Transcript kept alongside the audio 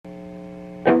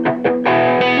Hi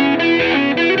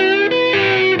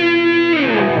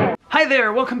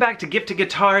there, welcome back to Gifted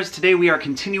Guitars. Today we are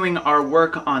continuing our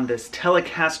work on this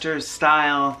Telecaster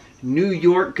style New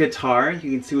York guitar.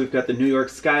 You can see we've got the New York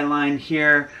skyline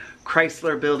here,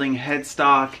 Chrysler building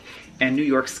headstock, and New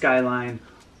York skyline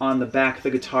on the back of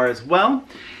the guitar as well.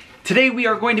 Today we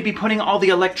are going to be putting all the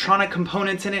electronic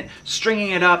components in it,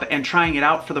 stringing it up, and trying it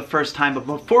out for the first time. But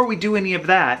before we do any of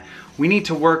that, we need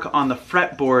to work on the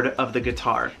fretboard of the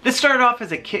guitar. This started off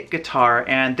as a kit guitar,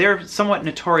 and they're somewhat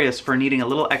notorious for needing a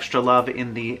little extra love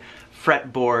in the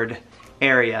fretboard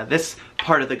area. This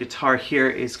part of the guitar here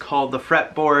is called the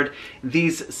fretboard.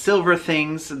 These silver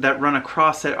things that run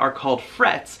across it are called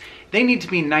frets. They need to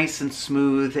be nice and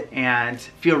smooth and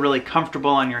feel really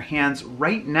comfortable on your hands.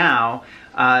 Right now,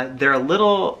 they're a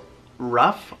little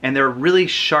rough and they're really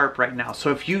sharp right now.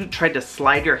 So if you tried to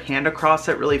slide your hand across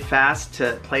it really fast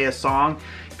to play a song,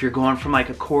 if you're going from like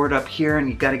a chord up here and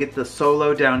you got to get the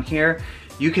solo down here,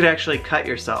 you could actually cut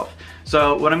yourself.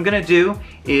 So what I'm gonna do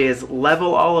is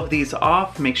level all of these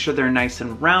off, make sure they're nice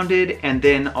and rounded, and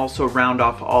then also round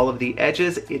off all of the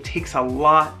edges. It takes a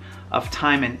lot of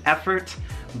time and effort,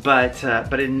 but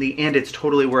in the end it's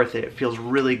totally worth it. It feels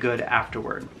really good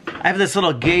afterward. I have this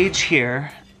little gauge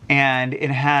here, and it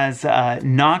has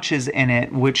notches in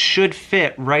it which should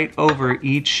fit right over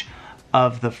each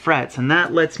of the frets, and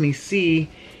that lets me see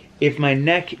if my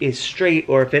neck is straight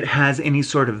or if it has any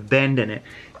sort of bend in it.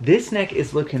 This neck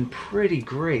is looking pretty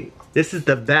great. This is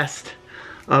the best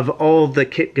of all the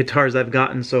kit guitars I've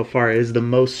gotten so far. It is the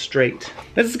most straight.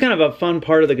 This is kind of a fun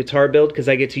part of the guitar build because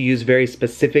I get to use very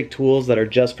specific tools that are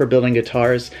just for building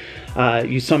guitars.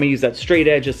 You saw me use that straight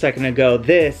edge a second ago.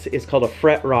 This is called a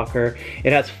fret rocker.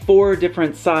 It has 4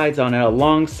 different sides on it, a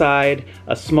long side,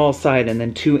 a small side, and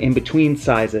then 2 in-between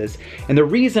sizes. And the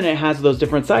reason it has those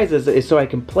different sizes is so I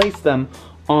can place them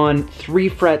on 3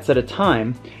 frets at a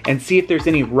time and see if there's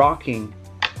any rocking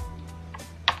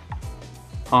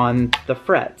on the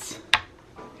frets.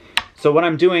 So what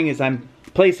I'm doing is I'm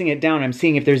placing it down, I'm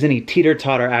seeing if there's any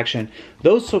teeter-totter action.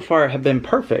 Those so far have been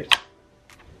perfect.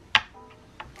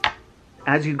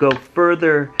 As you go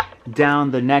further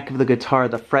down the neck of the guitar,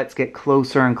 the frets get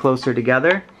closer and closer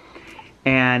together.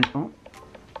 And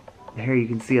here you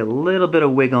can see a little bit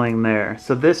of wiggling there.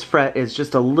 So this fret is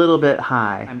just a little bit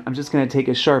high. I'm just gonna take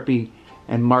a Sharpie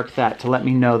and mark that to let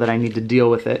me know that I need to deal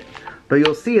with it. But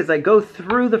you'll see as I go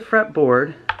through the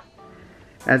fretboard,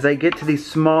 as I get to these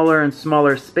smaller and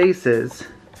smaller spaces,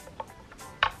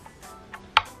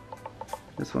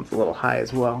 this one's a little high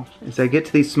as well. As I get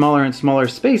to these smaller and smaller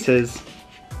spaces,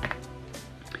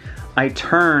 I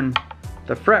turn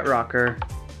the fret rocker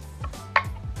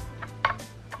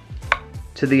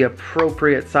to the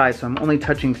appropriate size, so I'm only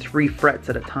touching 3 frets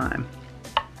at a time.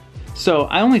 So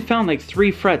I only found like 3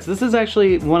 frets. This is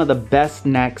actually one of the best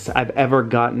necks I've ever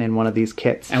gotten in one of these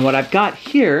kits. And what I've got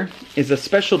here is a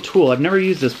special tool. I've never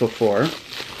used this before.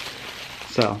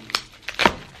 So,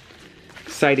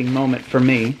 exciting moment for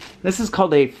me. This is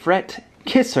called a fret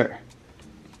kisser.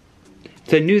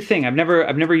 It's a new thing. I've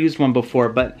never used one before,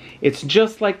 but it's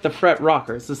just like the fret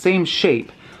rocker. It's the same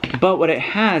shape. But what it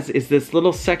has is this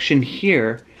little section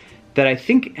here that I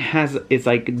think is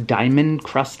like diamond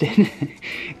crusted.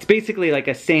 It's basically like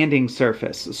a sanding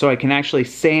surface, so I can actually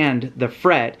sand the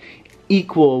fret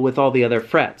equal with all the other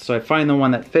frets. So I find the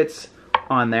one that fits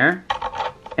on there,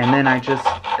 and then I just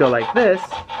go like this,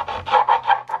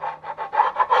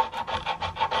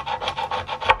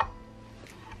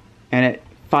 and it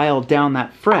filed down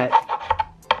that fret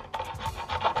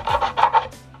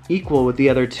equal with the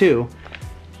other 2.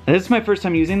 And this is my first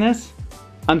time using this.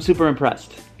 I'm super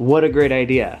impressed. What a great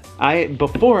idea.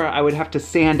 Before, I would have to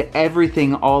sand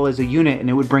everything all as a unit, and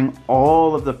it would bring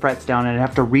all of the frets down, and I'd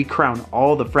have to recrown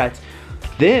all the frets.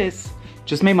 This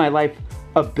just made my life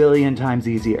a billion times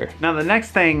easier. Now the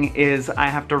next thing is I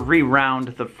have to re-round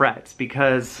the frets,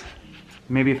 because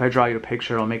maybe if I draw you a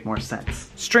picture it'll make more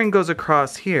sense. String goes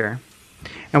across here,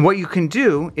 and what you can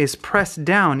do is press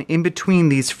down in between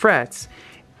these frets,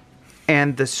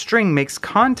 and the string makes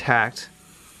contact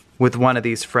with one of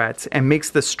these frets and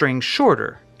makes the string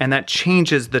shorter, and that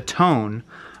changes the tone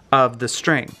of the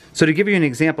string. So to give you an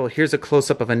example, here's a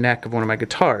close-up of a neck of one of my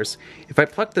guitars. If I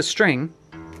pluck the string,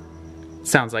 it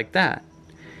sounds like that.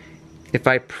 If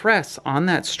I press on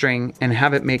that string and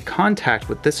have it make contact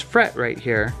with this fret right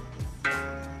here,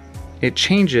 it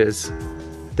changes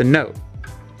the note.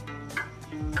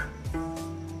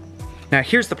 Now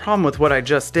here's the problem with what I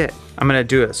just did. I'm gonna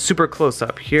do a super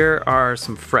close-up. Here are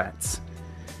some frets.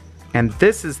 And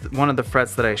this is one of the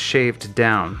frets that I shaved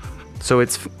down. So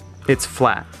it's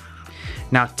flat.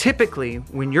 Now, typically,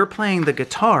 when you're playing the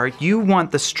guitar, you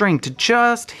want the string to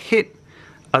just hit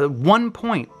one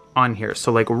point on here,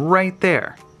 so like right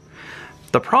there.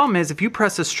 The problem is if you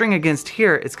press a string against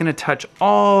here, it's gonna touch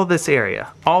all this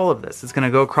area, all of this. It's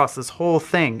gonna go across this whole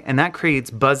thing, and that creates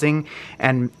buzzing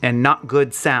and not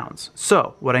good sounds.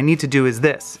 So what I need to do is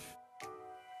this.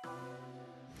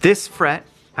 This fret,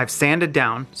 I've sanded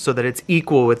down so that it's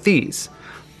equal with these,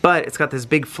 but it's got this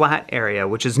big flat area,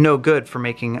 which is no good for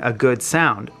making a good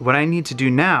sound. What I need to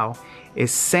do now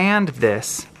is sand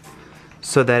this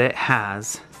so that it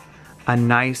has a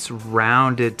nice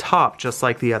rounded top, just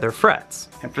like the other frets.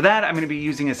 And for that, I'm gonna be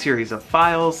using a series of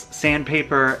files,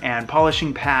 sandpaper, and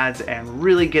polishing pads, and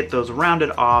really get those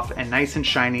rounded off and nice and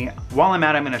shiny. While I'm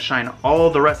at it, I'm gonna shine all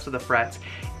the rest of the frets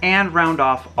and round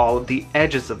off all of the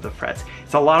edges of the frets.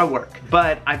 It's a lot of work,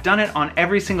 but I've done it on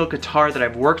every single guitar that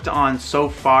I've worked on so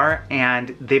far,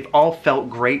 and they've all felt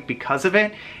great because of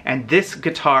it, and this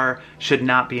guitar should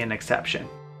not be an exception.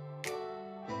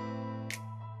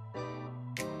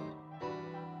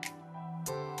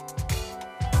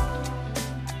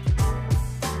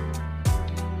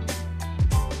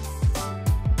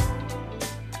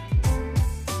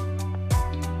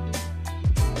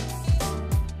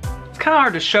 Kind of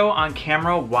hard to show on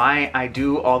camera why I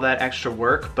do all that extra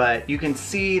work, but you can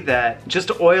see that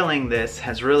just oiling this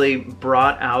has really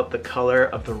brought out the color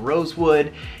of the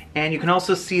rosewood, and you can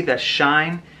also see the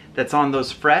shine that's on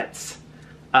those frets.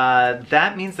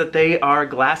 That means that they are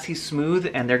glassy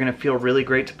smooth and they're gonna feel really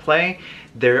great to play.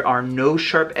 There are no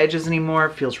sharp edges anymore.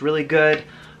 It feels really good.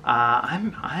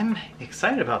 I'm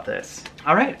excited about this.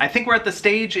 All right, I think we're at the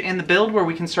stage in the build where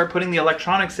we can start putting the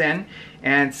electronics in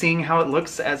and seeing how it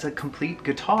looks as a complete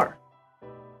guitar.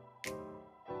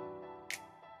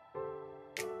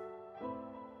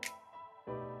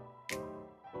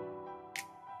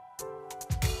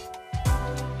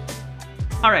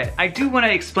 All right, I do want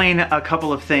to explain a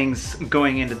couple of things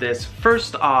going into this.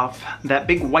 First off, that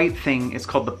big white thing is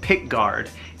called the pick guard.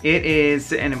 It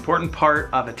is an important part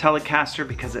of a Telecaster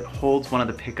because it holds one of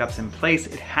the pickups in place.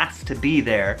 It has to be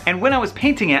there. And when I was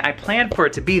painting it, I planned for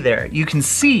it to be there. You can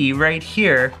see right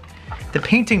here, the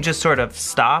painting just sort of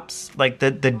stops, like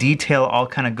the detail all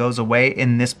kind of goes away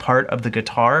in this part of the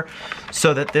guitar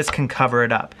so that this can cover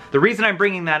it up. The reason I'm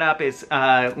bringing that up is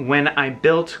when I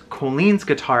built Colleen's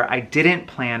guitar, I didn't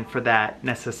plan for that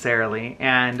necessarily.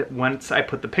 And once I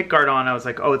put the pickguard on, I was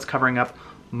like, oh, it's covering up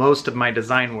most of my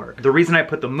design work. The reason I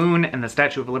put the moon and the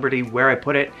Statue of Liberty where I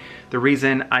put it, the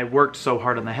reason I worked so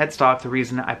hard on the headstock, the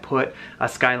reason I put a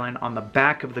skyline on the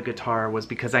back of the guitar was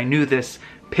because I knew this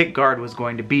pick guard was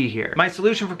going to be here. My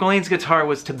solution for Colleen's guitar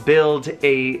was to build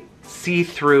a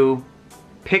see-through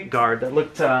pick guard that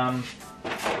looked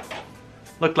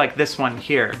like this one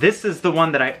here. This is the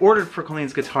one that I ordered for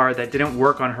Colleen's guitar that didn't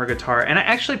work on her guitar, and I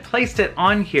actually placed it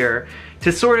on here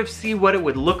to sort of see what it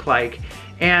would look like.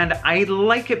 And I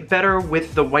like it better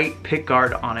with the white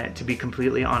pickguard on it, to be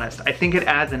completely honest. I think it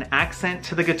adds an accent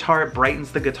to the guitar, it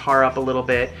brightens the guitar up a little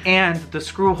bit, and the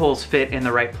screw holes fit in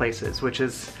the right places, which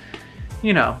is,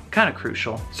 you know, kind of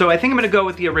crucial. So I think I'm gonna go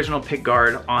with the original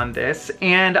pickguard on this,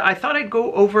 and I thought I'd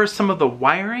go over some of the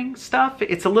wiring stuff.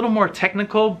 It's a little more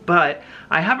technical, but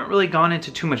I haven't really gone into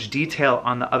too much detail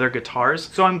on the other guitars.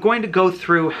 So I'm going to go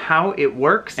through how it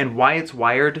works and why it's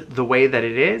wired the way that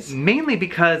it is, mainly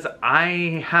because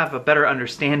I have a better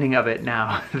understanding of it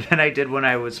now than I did when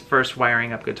I was first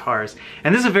wiring up guitars.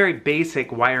 And this is a very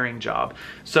basic wiring job,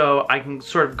 so I can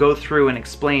sort of go through and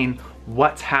explain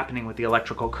what's happening with the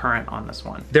electrical current on this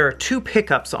one. There are two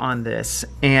pickups on this,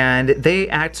 and they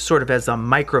act sort of as a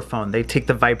microphone. They take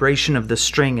the vibration of the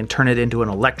string and turn it into an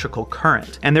electrical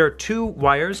current. And there are two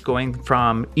wires going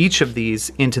from each of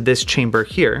these into this chamber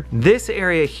here. This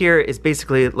area here is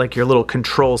basically like your little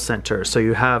control center. So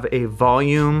you have a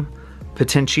volume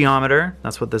potentiometer,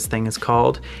 that's what this thing is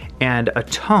called, and a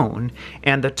tone.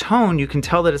 And the tone, you can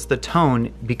tell that it's the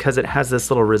tone because it has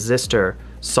this little resistor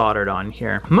soldered on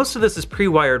here. Most of this is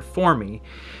pre-wired for me,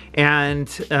 and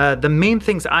the main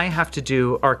things I have to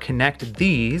do are connect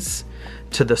these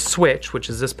to the switch, which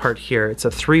is this part here. It's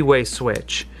a three-way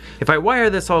switch. If I wire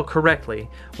this all correctly,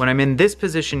 when I'm in this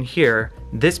position here,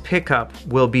 this pickup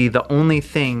will be the only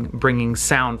thing bringing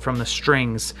sound from the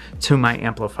strings to my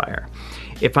amplifier.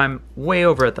 If I'm way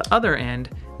over at the other end,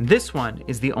 this one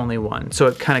is the only one. So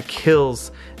it kind of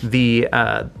kills the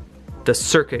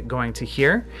circuit going to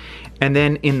here. And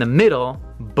then in the middle,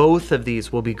 both of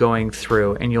these will be going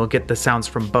through and you'll get the sounds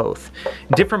from both.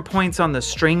 Different points on the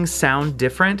strings sound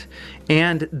different,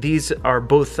 and these are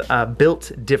both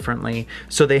built differently,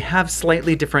 so they have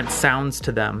slightly different sounds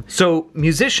to them. So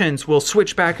musicians will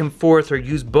switch back and forth or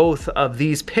use both of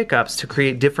these pickups to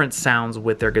create different sounds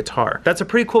with their guitar. That's a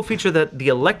pretty cool feature that the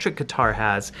electric guitar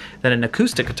has that an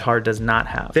acoustic guitar does not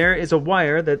have. There is a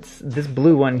wire that's, this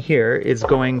blue one here is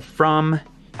going from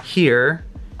here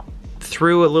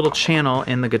through a little channel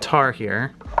in the guitar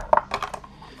here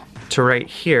to right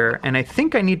here, and I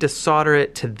think I need to solder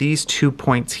it to these 2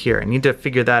 points here. I need to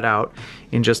figure that out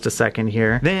in just a second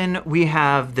here. Then we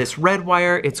have this red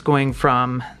wire. It's going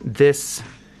from this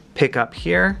pickup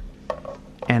here,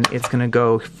 and it's gonna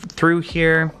go through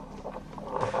here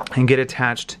and get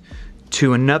attached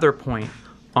to another point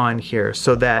on here,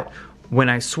 so that when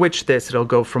I switch this, it'll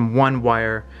go from one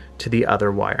wire to the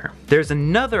other wire. There's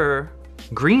another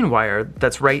green wire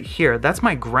that's right here. That's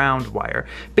my ground wire.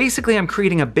 Basically, I'm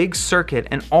creating a big circuit,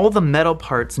 and all the metal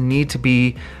parts need to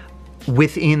be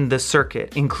within the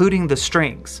circuit, including the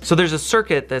strings. So there's a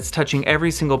circuit that's touching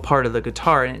every single part of the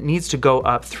guitar, and it needs to go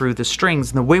up through the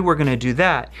strings. And the way we're gonna do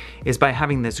that is by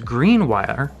having this green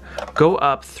wire go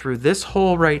up through this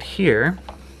hole right here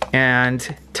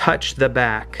and touch the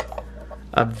back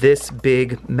of this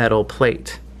big metal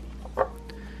plate.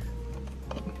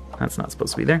 That's not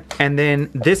supposed to be there. And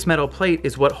then this metal plate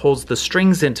is what holds the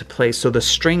strings into place, so the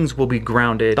strings will be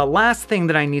grounded. The last thing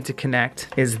that I need to connect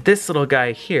is this little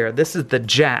guy here. This is the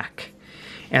jack.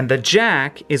 And the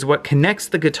jack is what connects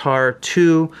the guitar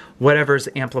to whatever's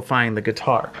amplifying the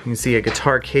guitar. You can see a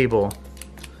guitar cable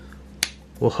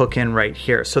will hook in right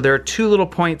here. So there are two little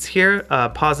points here, a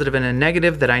positive and a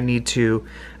negative, that I need to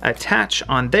attach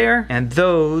on there. And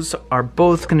those are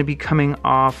both gonna be coming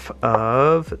off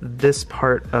of this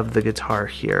part of the guitar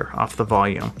here, off the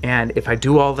volume. And if I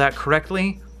do all that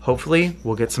correctly, hopefully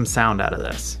we'll get some sound out of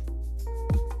this.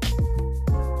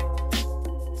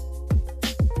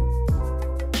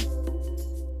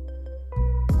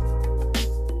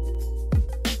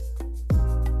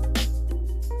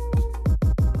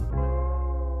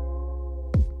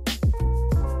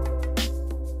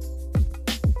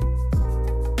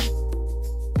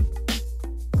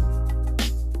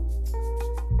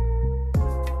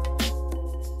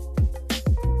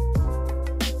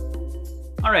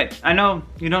 All right, I know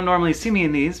you don't normally see me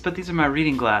in these, but these are my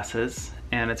reading glasses,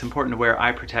 and it's important to wear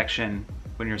eye protection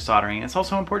when you're soldering. It's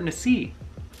also important to see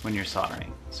when you're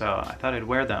soldering, so I thought I'd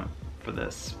wear them for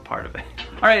this part of it.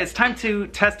 All right, it's time to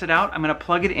test it out. I'm gonna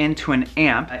plug it into an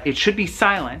amp. It should be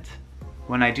silent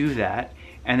when I do that,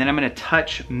 and then I'm gonna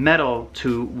touch metal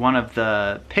to one of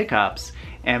the pickups,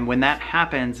 and when that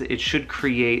happens, it should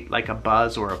create like a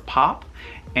buzz or a pop,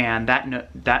 and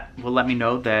that will let me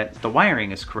know that the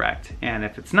wiring is correct. And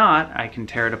if it's not, I can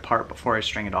tear it apart before I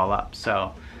string it all up.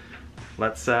 So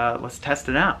let's test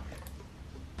it out.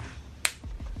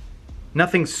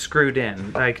 Nothing's screwed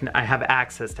in. I have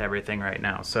access to everything right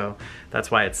now, so that's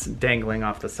why it's dangling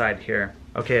off the side here.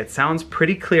 Okay, it sounds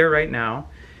pretty clear right now.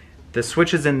 The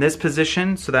switch is in this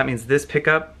position, so that means this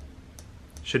pickup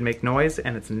should make noise,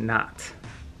 and it's not.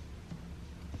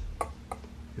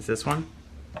 Is this one?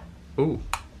 Ooh.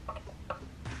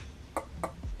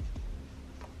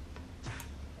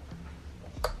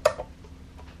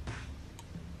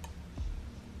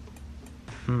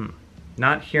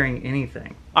 Not hearing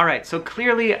anything. All right, so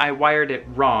clearly I wired it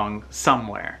wrong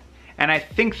somewhere. And I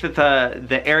think that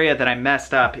the area that I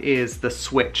messed up is the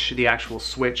switch, the actual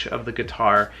switch of the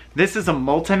guitar. This is a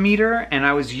multimeter, and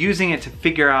I was using it to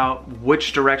figure out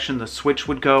which direction the switch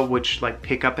would go, which like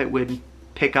pickup it would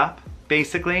pick up,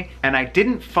 basically. And I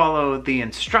didn't follow the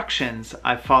instructions.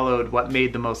 I followed what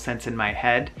made the most sense in my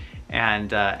head.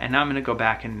 And now I'm gonna go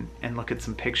back and look at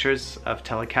some pictures of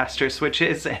Telecaster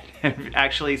switches and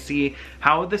actually see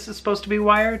how this is supposed to be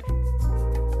wired.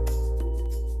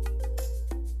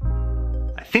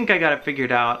 I think I got it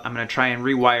figured out. I'm gonna try and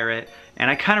rewire it.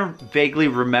 And I kind of vaguely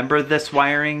remember this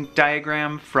wiring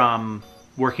diagram from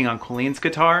working on Colleen's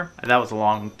guitar. That was a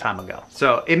long time ago.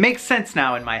 So it makes sense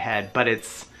now in my head, but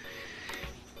it's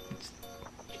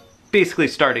basically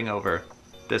starting over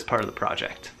this part of the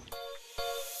project.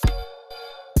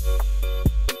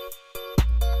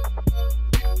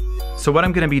 So what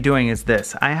I'm gonna be doing is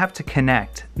this. I have to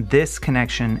connect this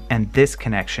connection and this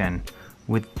connection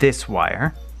with this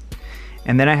wire.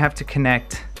 And then I have to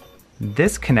connect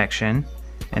this connection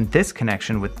and this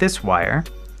connection with this wire.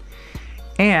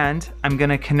 And I'm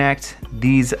gonna connect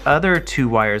these other two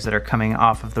wires that are coming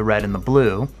off of the red and the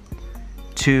blue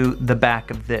to the back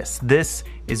of this. This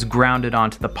is grounded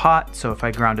onto the pot, so if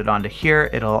I ground it onto here,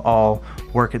 it'll all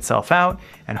work itself out,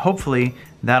 and hopefully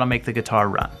that'll make the guitar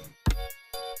run.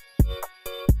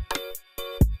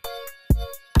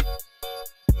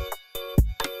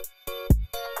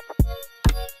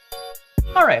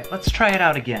 All right, let's try it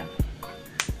out again.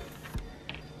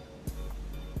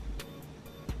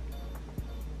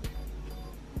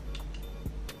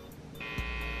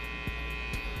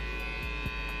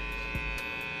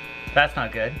 That's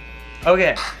not good.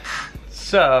 Okay,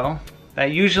 so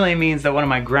that usually means that one of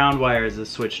my ground wires is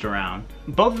switched around.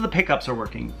 Both of the pickups are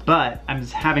working, but I'm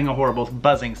just having a horrible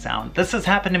buzzing sound. This has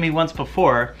happened to me once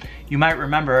before. You might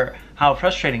remember how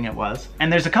frustrating it was.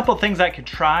 And there's a couple things I could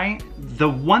try. The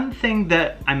one thing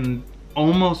that I'm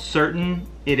almost certain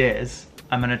it is,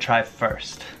 I'm gonna try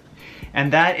first.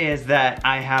 And that is that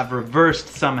I have reversed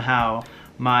somehow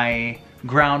my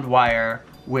ground wire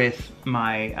with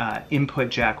my input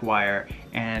jack wire,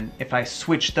 and if I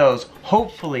switch those,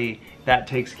 hopefully that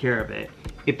takes care of it.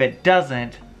 If it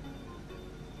doesn't,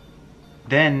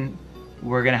 then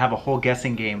we're gonna have a whole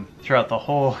guessing game throughout the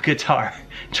whole guitar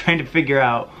trying to figure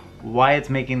out why it's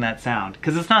making that sound,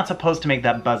 because it's not supposed to make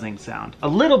that buzzing sound. A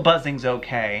little buzzing's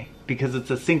okay because it's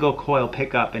a single coil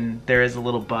pickup and there is a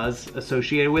little buzz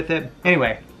associated with it.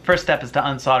 Anyway, first step is to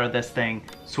unsolder this thing,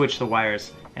 switch the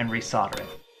wires, and resolder it.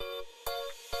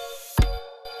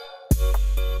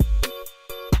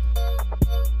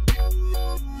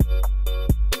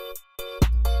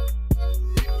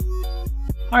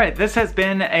 All right, this has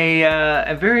been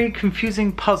a very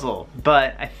confusing puzzle,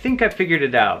 but I think I figured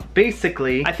it out.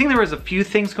 Basically, I think there was a few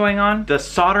things going on. The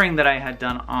soldering that I had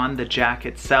done on the jack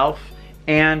itself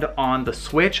and on the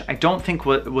switch, I don't think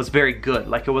was very good.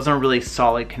 Like, it wasn't a really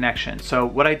solid connection. So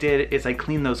what I did is I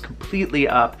cleaned those completely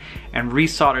up and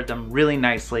resoldered them really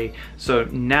nicely. So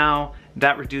now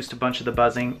that reduced a bunch of the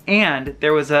buzzing, and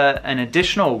there was an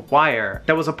additional wire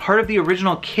that was a part of the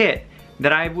original kit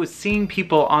that I was seeing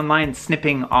people online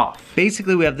snipping off.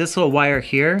 Basically, we have this little wire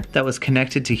here that was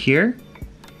connected to here,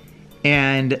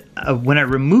 and when I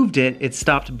removed it, it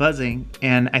stopped buzzing,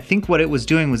 and I think what it was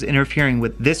doing was interfering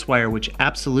with this wire, which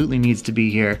absolutely needs to be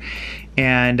here,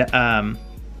 and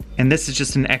this is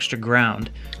just an extra ground.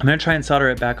 I'm gonna try and solder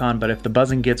it back on, but if the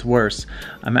buzzing gets worse,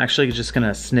 I'm actually just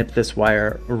gonna snip this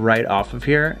wire right off of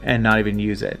here and not even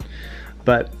use it.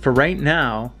 But for right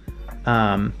now,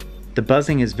 the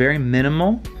buzzing is very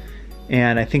minimal,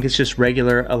 and I think it's just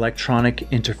regular electronic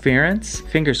interference.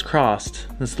 Fingers crossed,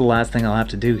 this is the last thing I'll have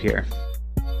to do here.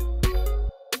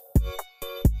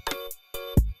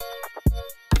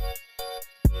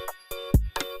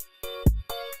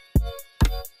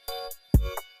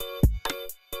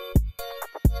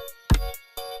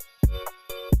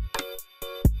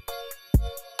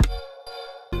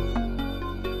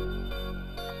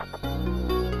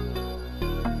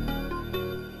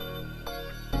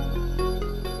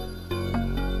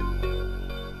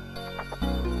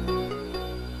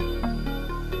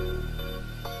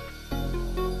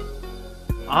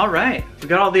 All right, we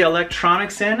got all the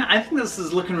electronics in. I think this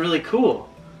is looking really cool.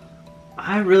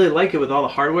 I really like it with all the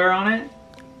hardware on it.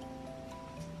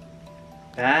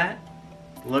 That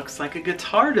looks like a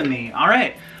guitar to me. All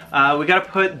right, we gotta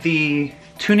put the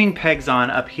tuning pegs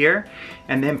on up here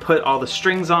and then put all the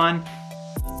strings on.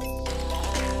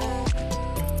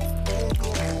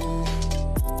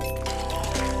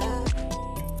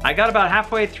 I got about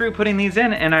halfway through putting these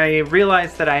in and I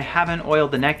realized that I haven't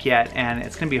oiled the neck yet, and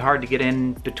it's gonna be hard to get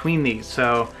in between these.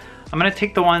 So I'm gonna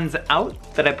take the ones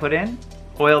out that I put in,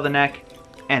 oil the neck,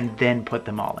 and then put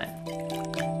them all in.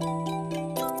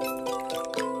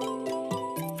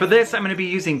 For this, I'm gonna be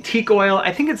using teak oil.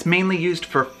 I think it's mainly used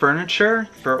for furniture,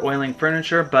 for oiling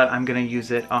furniture, but I'm gonna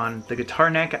use it on the guitar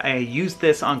neck. I used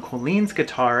this on Colleen's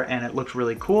guitar and it looked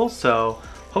really cool, so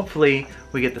hopefully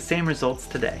we get the same results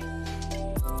today.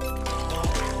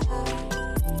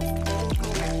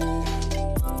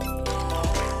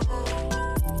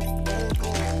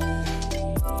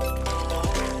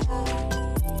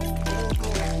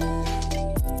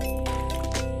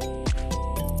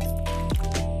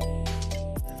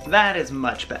 That is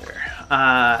much better.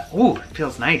 Ooh, it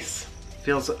feels nice.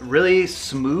 Feels really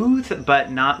smooth,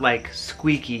 but not like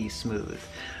squeaky smooth.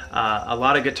 A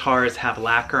lot of guitars have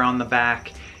lacquer on the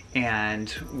back,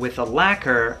 and with a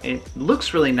lacquer, it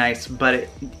looks really nice, but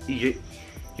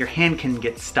your hand can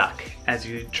get stuck as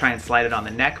you try and slide it on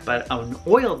the neck, but an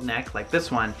oiled neck like this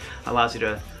one allows you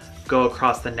to go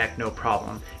across the neck no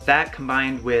problem. That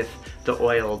combined with the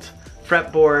oiled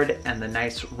fretboard and the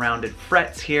nice rounded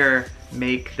frets here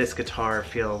make this guitar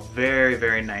feel very,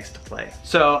 very nice to play.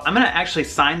 So I'm gonna actually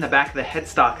sign the back of the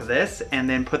headstock of this and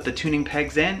then put the tuning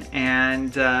pegs in,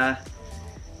 and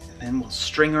then we'll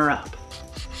string her up.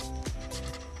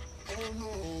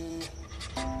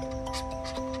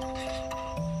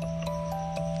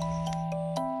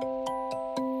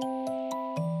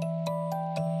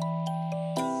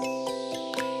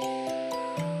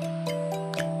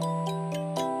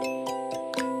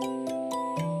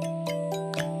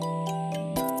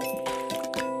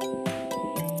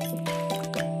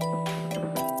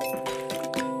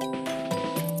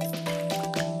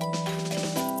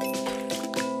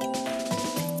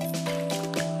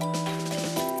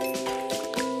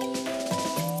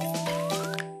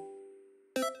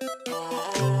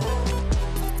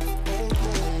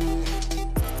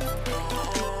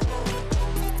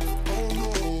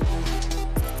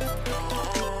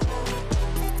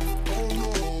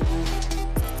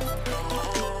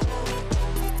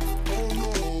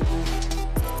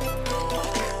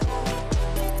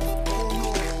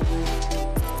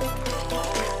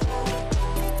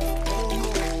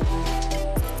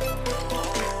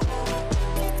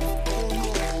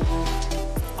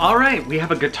 All right, we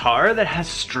have a guitar that has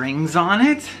strings on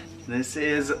it. This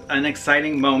is an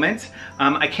exciting moment.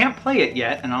 I can't play it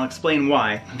yet, and I'll explain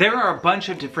why. There are a bunch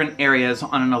of different areas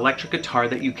on an electric guitar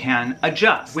that you can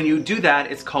adjust. When you do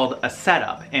that, it's called a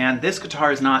setup, and this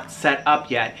guitar is not set up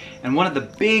yet. And one of the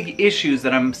big issues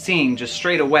that I'm seeing just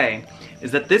straight away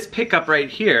is that this pickup right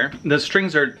here, the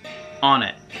strings are on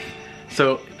it.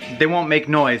 So they won't make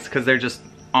noise because they're just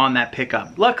on that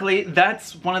pickup. Luckily,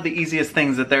 that's one of the easiest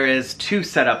things that there is to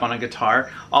set up on a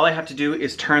guitar. All I have to do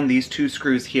is turn these two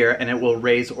screws here and it will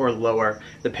raise or lower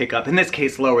the pickup. In this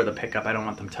case, lower the pickup. I don't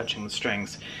want them touching the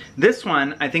strings. This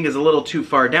one, I think, is a little too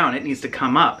far down. It needs to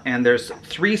come up, and there's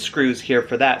 3 screws here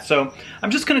for that. So I'm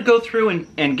just gonna go through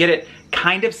and get it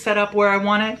kind of set up where I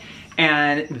want it,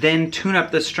 and then tune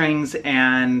up the strings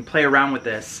and play around with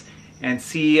this and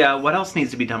see what else needs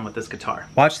to be done with this guitar.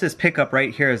 Watch this pickup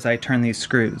right here as I turn these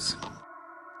screws.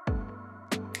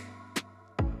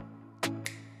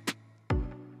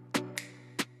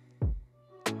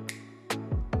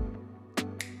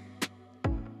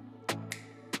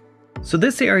 So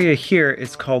this area here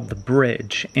is called the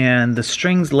bridge, and the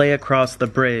strings lay across the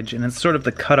bridge, and it's sort of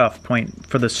the cutoff point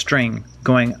for the string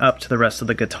going up to the rest of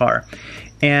the guitar.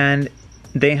 And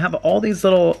they have all these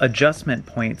little adjustment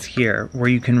points here where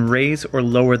you can raise or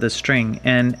lower the string.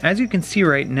 And as you can see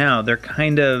right now, they're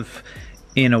kind of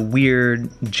in a weird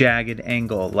jagged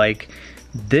angle. Like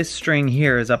this string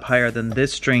here is up higher than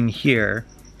this string here.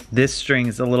 This string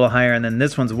is a little higher, and then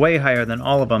this one's way higher than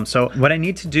all of them. So what I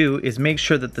need to do is make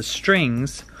sure that the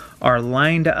strings are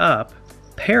lined up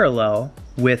parallel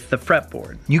with the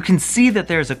fretboard. You can see that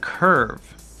there's a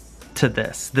curve to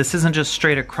this. This isn't just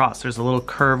straight across. There's a little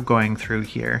curve going through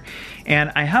here.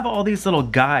 And I have all these little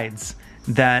guides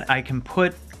that I can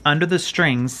put under the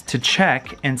strings to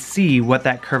check and see what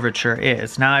that curvature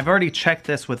is. Now, I've already checked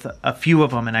this with a few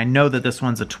of them, and I know that this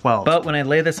one's a 12. But when I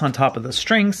lay this on top of the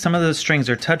strings, some of those strings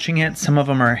are touching it, some of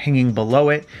them are hanging below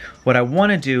it. What I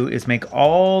want to do is make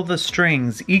all the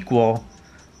strings equal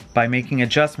by making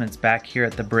adjustments back here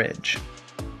at the bridge.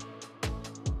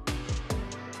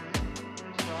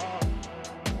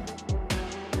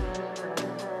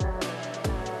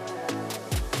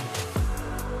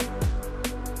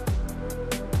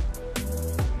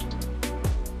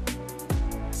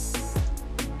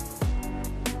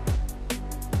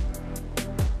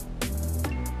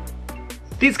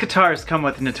 These guitars come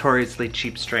with notoriously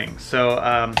cheap strings, so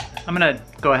I'm gonna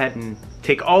go ahead and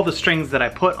take all the strings that I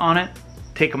put on it,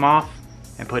 take them off,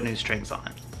 and put new strings on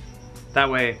it.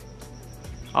 That way,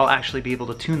 I'll actually be able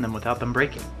to tune them without them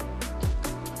breaking.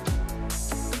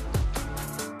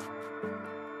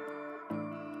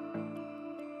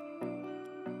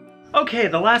 Okay,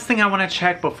 the last thing I want to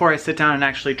check before I sit down and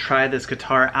actually try this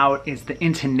guitar out is the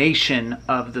intonation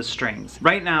of the strings.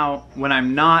 Right now, when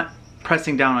I'm not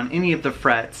pressing down on any of the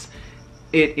frets,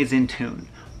 it is in tune.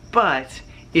 But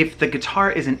if the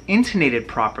guitar isn't intonated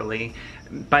properly,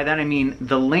 by that I mean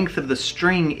the length of the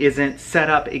string isn't set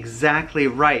up exactly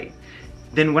right,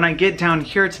 then when I get down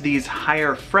here to these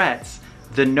higher frets,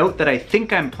 the note that I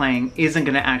think I'm playing isn't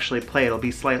gonna actually play, it'll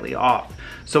be slightly off.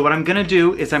 So what I'm gonna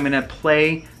do is I'm gonna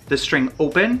play the string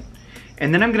open,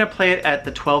 and then I'm gonna play it at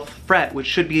the 12th fret, which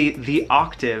should be the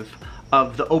octave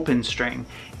of the open string.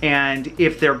 And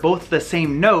if they're both the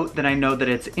same note, then I know that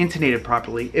it's intonated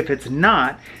properly. If it's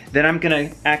not, then I'm gonna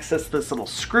access this little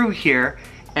screw here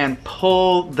and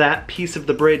pull that piece of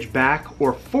the bridge back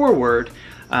or forward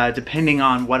depending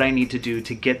on what I need to do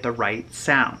to get the right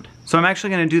sound. So I'm actually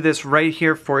gonna do this right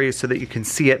here for you so that you can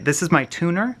see it. This is my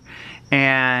tuner,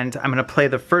 and I'm gonna play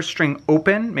the first string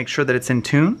open, make sure that it's in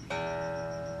tune.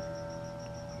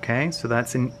 Okay, so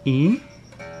that's an E.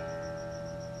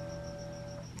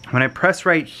 When I press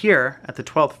right here at the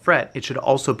 12th fret, it should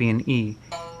also be an E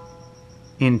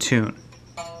in tune.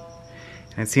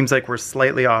 And it seems like we're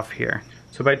slightly off here.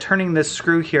 So by turning this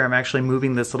screw here, I'm actually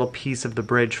moving this little piece of the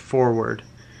bridge forward.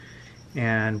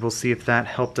 And we'll see if that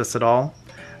helped us at all.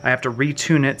 I have to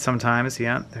retune it sometimes.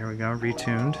 Yeah, there we go,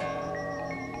 retuned.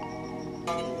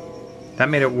 That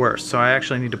made it worse, so I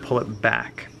actually need to pull it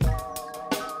back.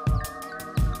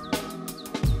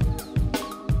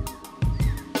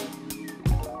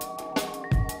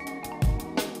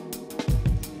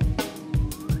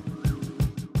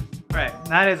 Right,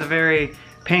 that is a very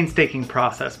painstaking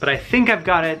process, but I think I've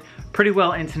got it pretty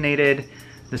well intonated.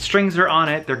 The strings are on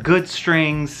it, they're good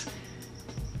strings.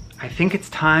 I think it's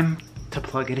time to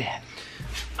plug it in.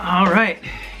 All right,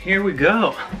 here we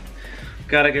go.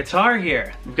 Got a guitar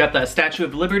here. We've got the Statue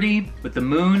of Liberty with the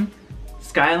moon,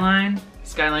 skyline.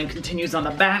 Skyline continues on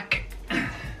the back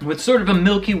with sort of a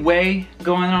Milky Way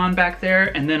going on back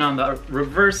there. And then on the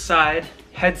reverse side,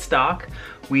 headstock,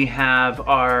 we have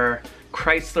our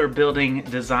Chrysler Building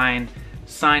design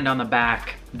signed on the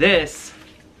back. This,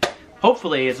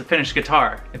 hopefully, is a finished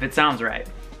guitar, if it sounds right.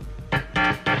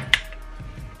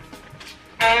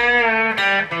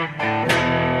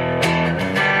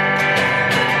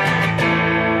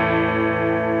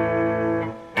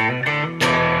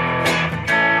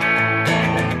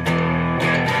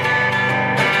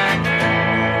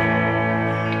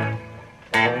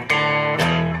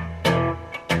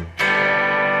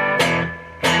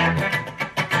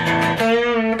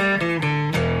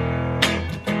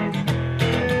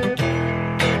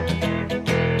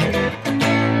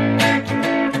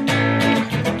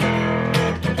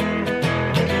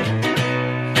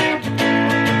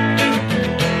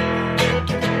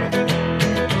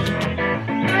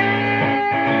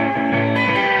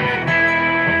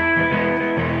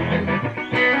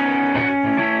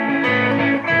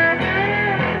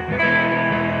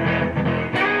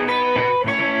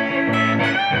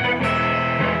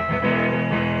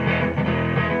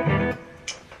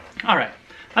 All right,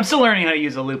 I'm still learning how to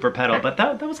use a looper pedal, but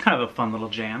that was kind of a fun little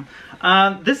jam.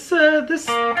 This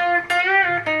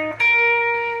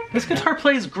guitar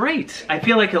plays great. I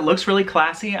feel like it looks really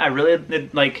classy. I really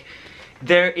like.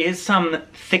 There is some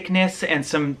thickness and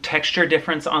some texture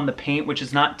difference on the paint, which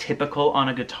is not typical on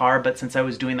a guitar, but since I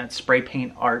was doing that spray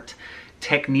paint art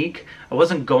technique, I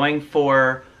wasn't going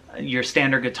for your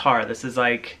standard guitar. This is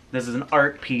an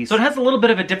art piece. So it has a little bit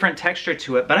of a different texture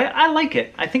to it, but I like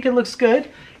it. I think it looks good,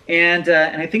 and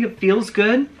I think it feels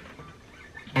good.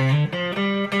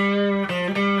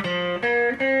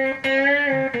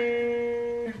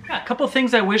 A couple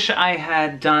things I wish I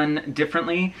had done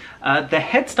differently. The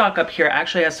headstock up here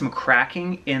actually has some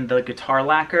cracking in the guitar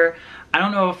lacquer. I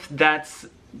don't know if that's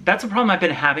a problem I've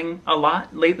been having a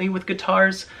lot lately with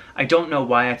guitars. I don't know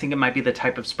why. I think it might be the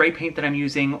type of spray paint that I'm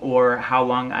using or how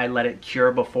long I let it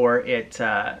cure before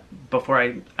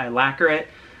I lacquer it.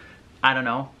 I don't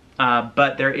know.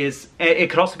 But it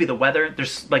could also be the weather.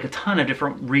 There's like a ton of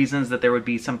different reasons that there would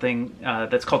be something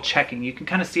that's called checking. You can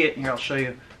kind of see it here. I'll show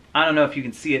you. I don't know if you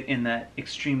can see it in that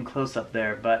extreme close-up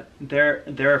there, but there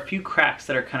are a few cracks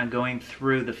that are kind of going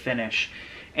through the finish.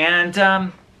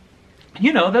 And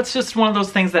you know, that's just one of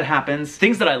those things that happens.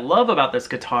 Things that I love about this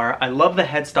guitar, I love the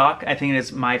headstock. I think it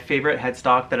is my favorite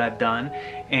headstock that I've done.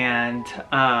 And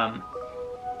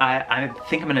I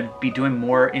think I'm gonna be doing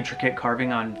more intricate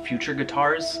carving on future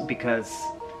guitars because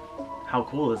how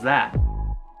cool is that?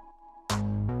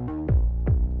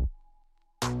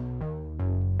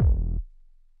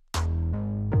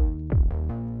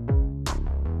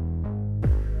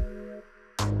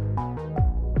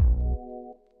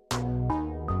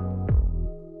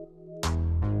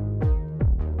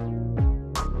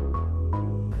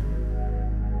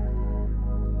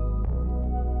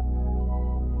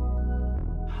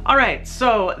 All right,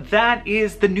 so that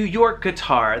is the New York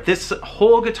guitar. This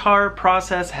whole guitar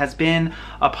process has been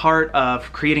a part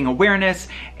of creating awareness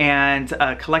and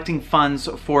collecting funds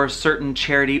for certain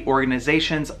charity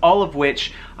organizations, all of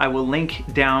which I will link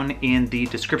down in the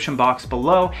description box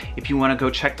below. If you want to go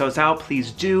check those out,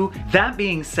 please do. That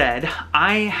being said,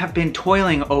 I have been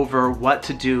toiling over what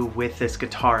to do with this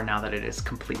guitar now that it is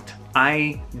complete.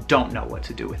 I don't know what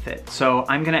to do with it. So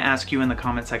I'm gonna ask you in the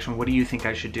comment section, what do you think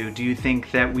I should do? Do you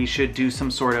think that we should do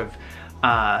some sort of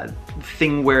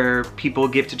thing where people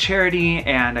give to charity,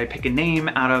 and I pick a name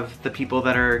out of the people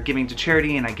that are giving to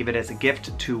charity and I give it as a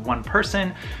gift to one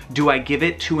person? Do I give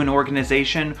it to an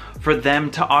organization for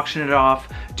them to auction it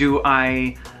off? Do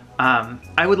I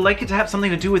would like it to have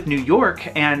something to do with New York,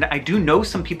 and I do know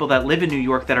some people that live in New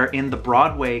York that are in the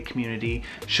Broadway community.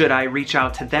 Should I reach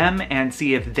out to them and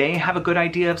see if they have a good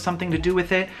idea of something to do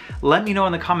with it? Let me know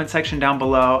in the comment section down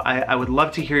below. I would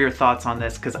love to hear your thoughts on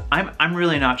this, because I'm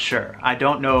really not sure. I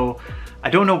don't know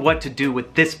what to do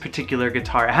with this particular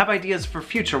guitar. I have ideas for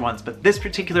future ones, but this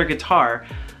particular guitar,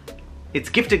 it's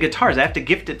gifted guitars. I have to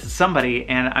gift it to somebody,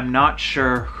 and I'm not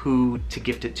sure who to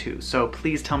gift it to. So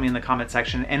please tell me in the comment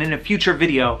section, and in a future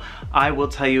video, I will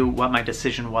tell you what my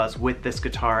decision was with this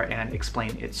guitar and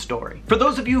explain its story. For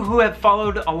those of you who have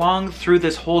followed along through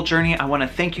this whole journey, I want to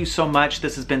thank you so much.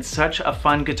 This has been such a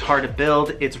fun guitar to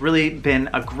build. It's really been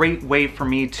a great way for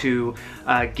me to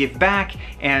give back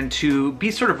and to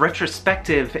be sort of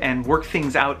retrospective and work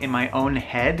things out in my own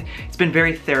head. It's been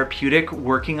very therapeutic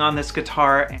working on this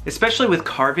guitar, especially with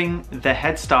carving the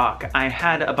headstock. I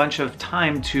had a bunch of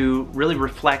time to really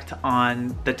reflect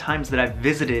on the times that I've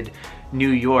visited New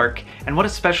York and what a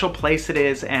special place it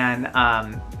is, and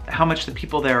how much the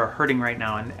people there are hurting right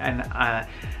now.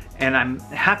 And I'm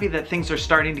happy that things are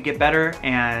starting to get better,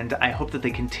 and I hope that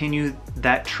they continue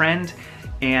that trend.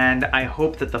 And I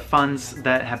hope that the funds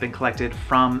that have been collected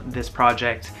from this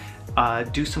project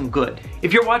do some good.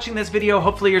 If you're watching this video,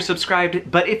 hopefully you're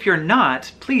subscribed, but if you're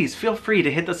not, please feel free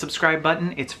to hit the subscribe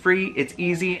button. It's free, it's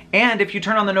easy, and if you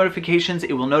turn on the notifications,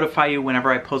 it will notify you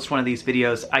whenever I post one of these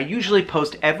videos. I usually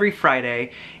post every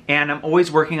Friday, and I'm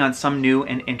always working on some new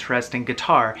and interesting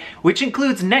guitar, which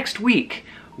includes next week,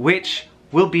 which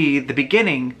will be the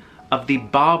beginning of the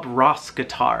Bob Ross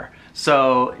guitar.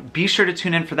 So be sure to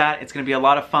tune in for that. It's gonna be a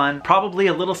lot of fun, probably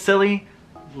a little silly,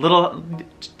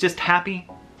 just happy.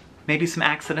 Maybe some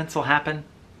accidents will happen.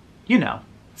 You know,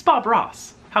 it's Bob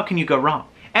Ross. How can you go wrong?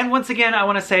 And once again, I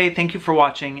wanna say thank you for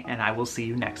watching, and I will see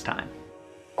you next time.